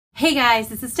Hey guys,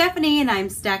 this is Stephanie and I'm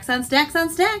Stacks on Stacks on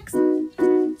Stacks.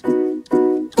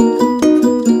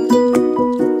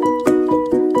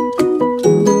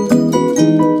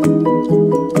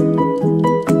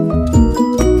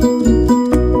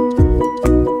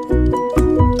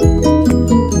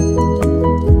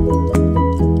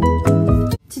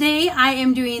 Today I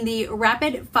am doing the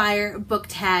rapid fire book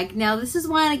tag. Now this is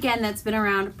one again that's been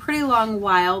around a pretty long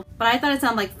while, but I thought it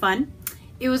sounded like fun.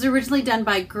 It was originally done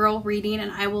by Girl Reading,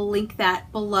 and I will link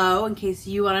that below in case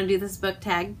you want to do this book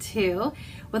tag too.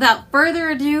 Without further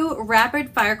ado,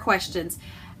 rapid fire questions.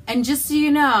 And just so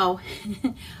you know,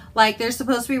 like they're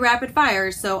supposed to be rapid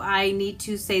fire, so I need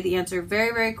to say the answer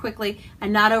very, very quickly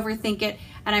and not overthink it.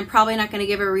 And I'm probably not going to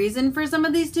give a reason for some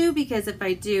of these two, because if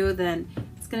I do, then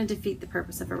it's going to defeat the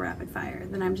purpose of a rapid fire.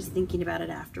 Then I'm just thinking about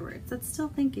it afterwards. That's still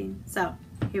thinking. So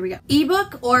here we go.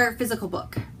 Ebook or physical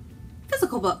book?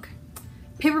 Physical book.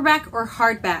 Paperback or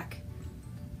hardback?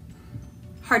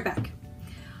 Hardback.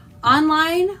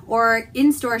 Online or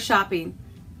in-store shopping?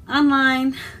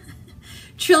 Online.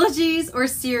 Trilogies or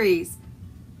series?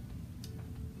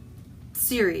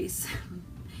 Series.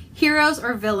 Heroes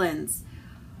or villains?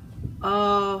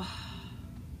 Oh,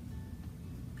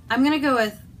 I'm gonna go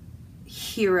with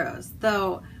heroes,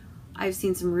 though I've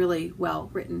seen some really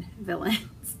well-written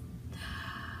villains.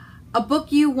 A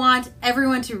book you want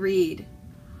everyone to read?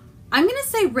 I'm going to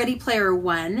say Ready Player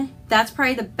One. That's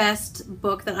probably the best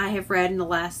book that I have read in the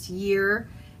last year,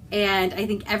 and I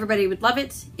think everybody would love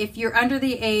it. If you're under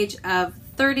the age of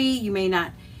 30, you may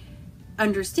not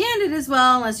understand it as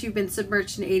well unless you've been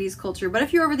submerged in 80s culture, but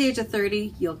if you're over the age of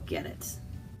 30, you'll get it.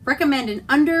 Recommend an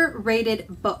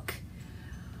underrated book.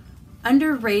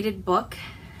 Underrated book.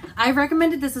 I've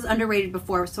recommended this as underrated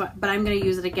before, but I'm going to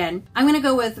use it again. I'm going to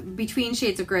go with Between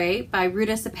Shades of Grey by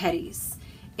Ruta Sepetys.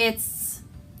 It's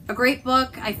a great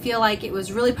book. I feel like it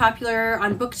was really popular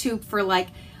on BookTube for like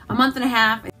a month and a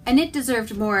half, and it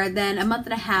deserved more than a month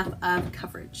and a half of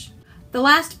coverage. The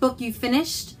last book you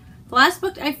finished? The last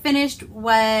book I finished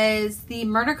was The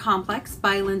Murder Complex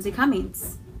by Lindsay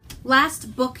Cummings.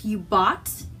 Last book you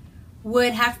bought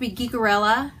would have to be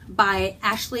Geekerella by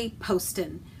Ashley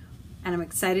Poston, and I'm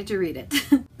excited to read it.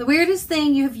 The weirdest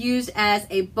thing you have used as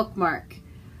a bookmark?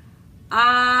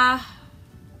 I'm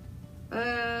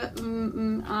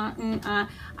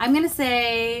gonna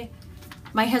say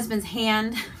my husband's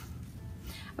hand.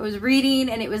 I was reading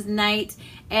and it was night,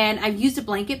 and I've used a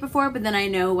blanket before, but then I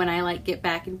know when I like get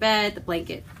back in bed, the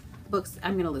blanket books,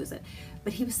 I'm gonna lose it.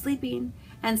 But he was sleeping,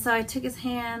 and so I took his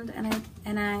hand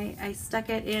and I stuck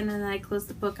it in, and then I closed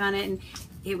the book on it, and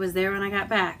it was there when I got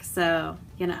back. So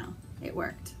you know, it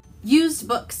worked. Used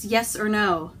books, yes or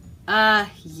no?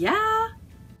 Yeah.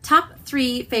 Top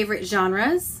 3 favorite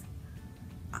genres.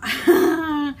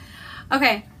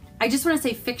 Okay, I just want to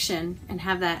say fiction and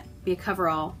have that be a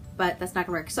coverall, but that's not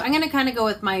gonna work. So I'm gonna kind of go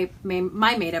with my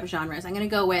made-up genres. I'm gonna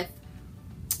go with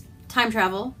time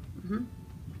travel,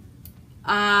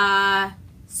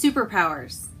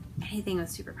 superpowers, anything with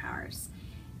superpowers,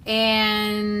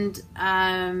 and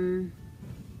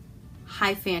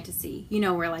high fantasy. You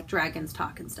know, where like dragons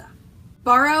talk and stuff.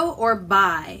 Borrow or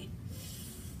buy?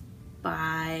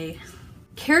 Buy.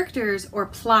 Characters or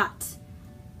plot?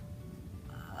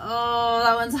 Oh,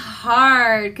 that one's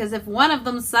hard, because if one of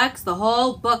them sucks, the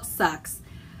whole book sucks.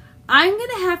 I'm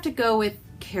gonna have to go with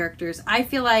characters. I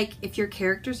feel like if your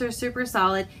characters are super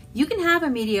solid, you can have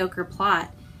a mediocre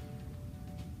plot.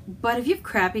 But if you have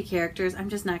crappy characters, I'm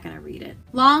just not gonna read it.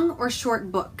 Long or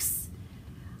short books?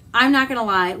 I'm not gonna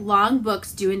lie, long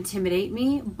books do intimidate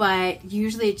me, but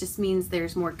usually it just means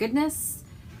there's more goodness.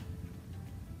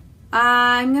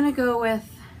 I'm gonna go with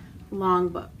long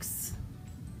books.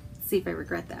 See if I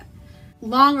regret that.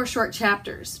 Long or short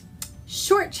chapters?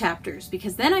 Short chapters,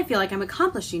 because then I feel like I'm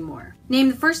accomplishing more. Name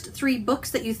the first 3 books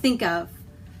that you think of.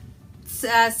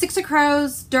 Six of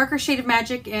Crows, Darker Shade of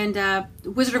Magic, and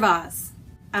Wizard of Oz.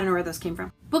 I don't know where those came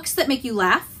from. Books that make you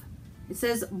laugh. It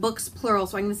says books plural,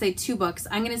 so I'm going to say 2 books.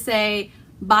 I'm going to say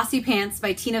Bossy Pants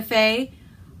by Tina Fey.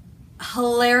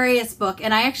 Hilarious book,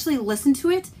 and I actually listen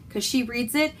to it because she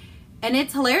reads it, and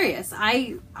it's hilarious.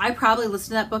 I probably listen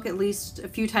to that book at least a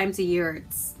few times a year.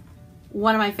 It's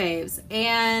one of my faves.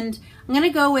 And I'm going to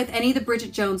go with any of the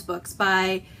Bridget Jones books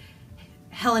by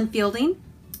Helen Fielding.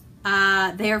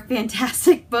 They are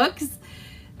fantastic books.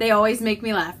 They always make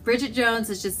me laugh. Bridget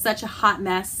Jones is just such a hot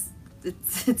mess.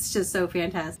 It's just so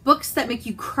fantastic. Books that make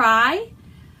you cry.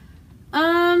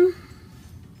 I'm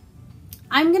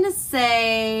going to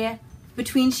say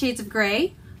Between Shades of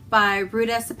Grey by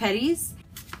Ruta Sepetys.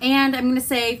 And I'm going to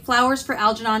say Flowers for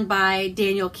Algernon by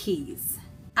Daniel Keyes.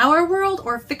 Our world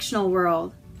or fictional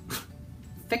world?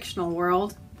 Fictional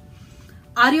world.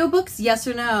 Audiobooks, yes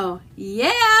or no?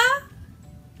 Yeah!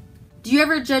 Do you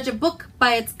ever judge a book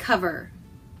by its cover?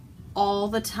 All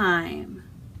the time.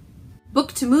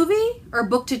 Book to movie or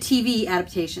book to TV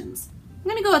adaptations? I'm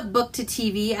gonna go with book to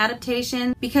TV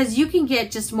adaptation because you can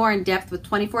get just more in depth with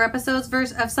 24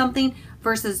 episodes of something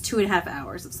versus 2.5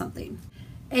 hours of something.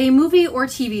 A movie or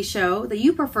TV show that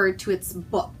you preferred to its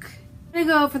book. I'm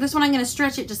gonna go for this one, I'm gonna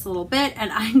stretch it just a little bit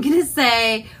and I'm gonna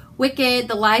say Wicked,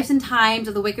 The Lives and Times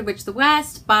of the Wicked Witch of the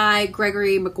West by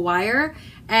Gregory Maguire.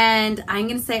 And I'm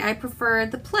gonna say I prefer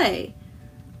the play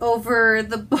over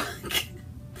the book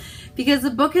because the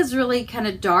book is really kind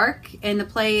of dark and the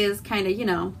play is kind of, you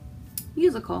know,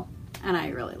 musical, and I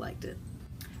really liked it.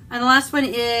 And the last one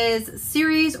is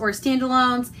series or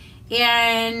standalones,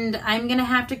 and I'm gonna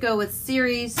have to go with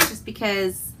series just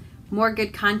because more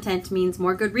good content means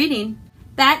more good reading.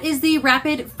 That is the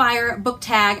rapid fire book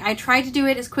tag. I tried to do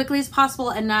it as quickly as possible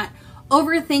and not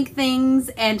overthink things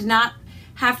and not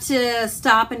have to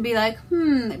stop and be like,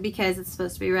 because it's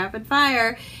supposed to be rapid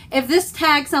fire. If this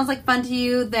tag sounds like fun to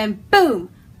you, then boom,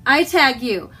 I tag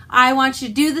you. I want you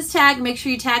to do this tag. Make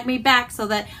sure you tag me back so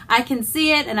that I can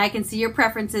see it and I can see your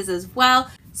preferences as well.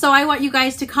 So I want you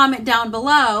guys to comment down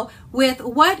below with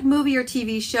what movie or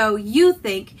TV show you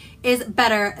think is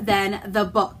better than the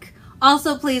book.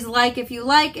 Also, please like if you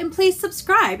like, and please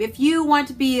subscribe if you want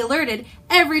to be alerted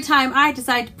every time I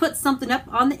decide to put something up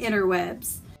on the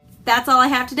interwebs. That's all I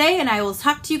have today, and I will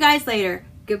talk to you guys later.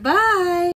 Goodbye.